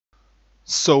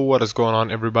So what is going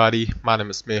on, everybody? My name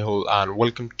is Mehul and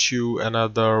welcome to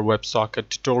another WebSocket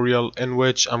tutorial in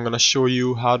which I'm going to show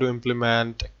you how to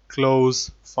implement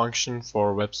close function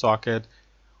for WebSocket,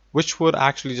 which would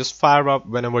actually just fire up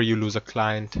whenever you lose a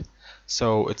client.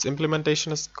 So its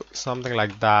implementation is something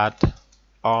like that.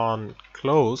 On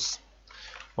close,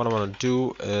 what I'm going to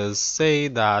do is say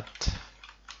that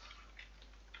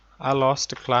I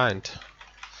lost a client,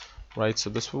 right?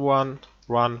 So this one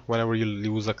run whenever you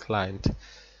lose a client.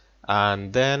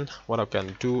 And then what I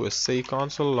can do is say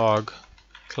console log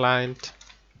client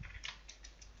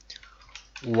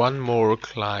one more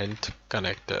client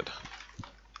connected,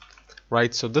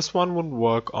 right? So this one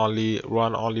would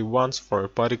run only once for a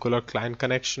particular client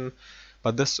connection,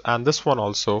 but this one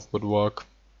also would work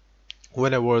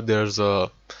whenever there's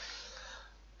a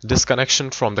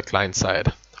disconnection from the client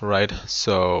side, right?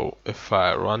 So if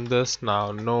I run this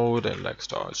now, node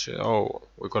index.js, oh,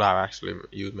 we could have actually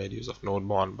made use of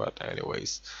nodemon, but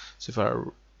anyways, so if I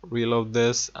reload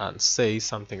this and say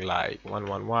something like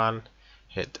 111,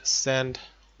 hit send,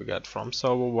 we get from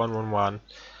server 111,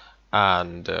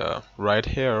 and right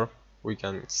here we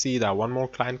can see that one more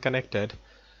client connected,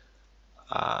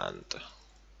 and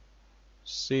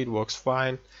see it works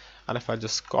fine. And if I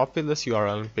just copy this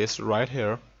URL and paste it right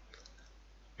here,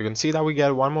 you can see that we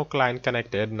get one more client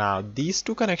connected. Now these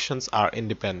two connections are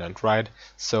independent, right?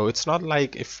 So it's not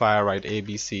like if I write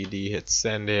ABCD, hit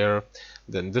send here,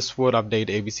 then this would update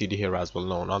ABCD here as well.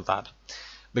 No, not that,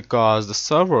 because the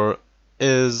server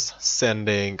is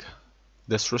sending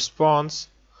this response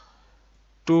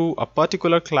to a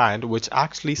particular client which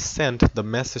actually sent the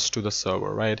message to the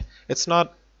server, right? It's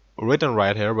not written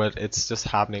right here, but it's just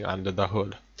happening under the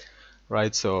hood,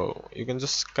 right? So you can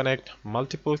just connect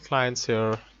multiple clients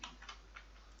here,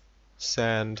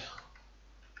 send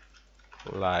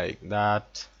like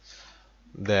that,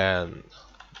 then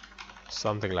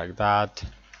something like that,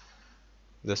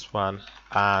 this one,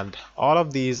 and all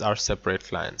of these are separate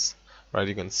clients, right?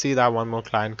 You can see that one more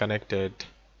client connected,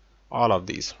 all of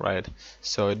these, right?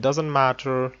 So it doesn't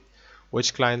matter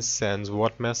which client sends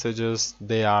what messages,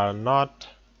 they are not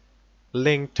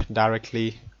linked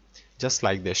directly, just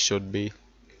like they should be,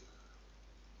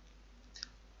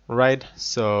 right?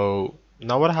 So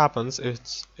now what happens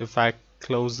is if I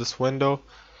close this window,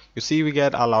 you see we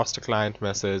get a lost a client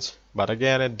message, but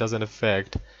again it doesn't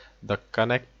affect the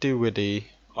connectivity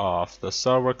of the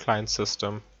server client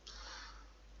system,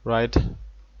 right?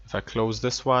 If I close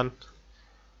this one,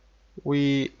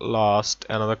 we lost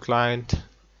another client,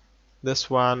 this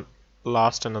one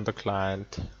lost another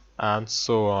client, and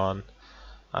so on.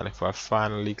 And if I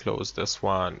finally close this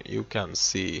one, you can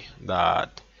see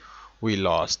that we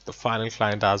lost the final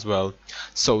client as well.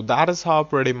 So that is how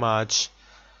pretty much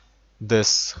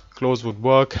this close would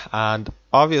work. And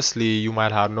obviously you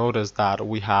might have noticed that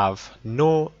we have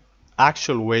no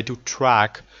actual way to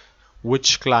track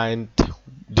which client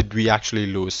did we actually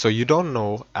lose. So you don't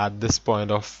know at this point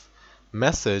of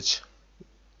message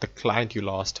the client you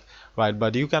lost, right?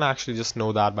 But you can actually just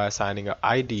know that by assigning an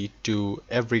ID to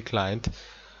every client,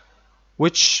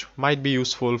 which might be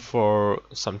useful for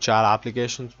some chat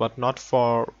applications but not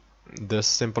for this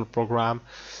simple program,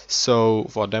 so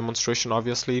for demonstration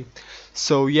obviously.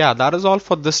 So yeah, that is all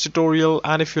for this tutorial,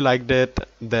 and if you liked it,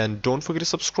 then don't forget to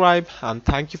subscribe, and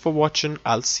thank you for watching.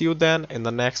 I'll see you then in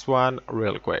the next one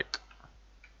real quick.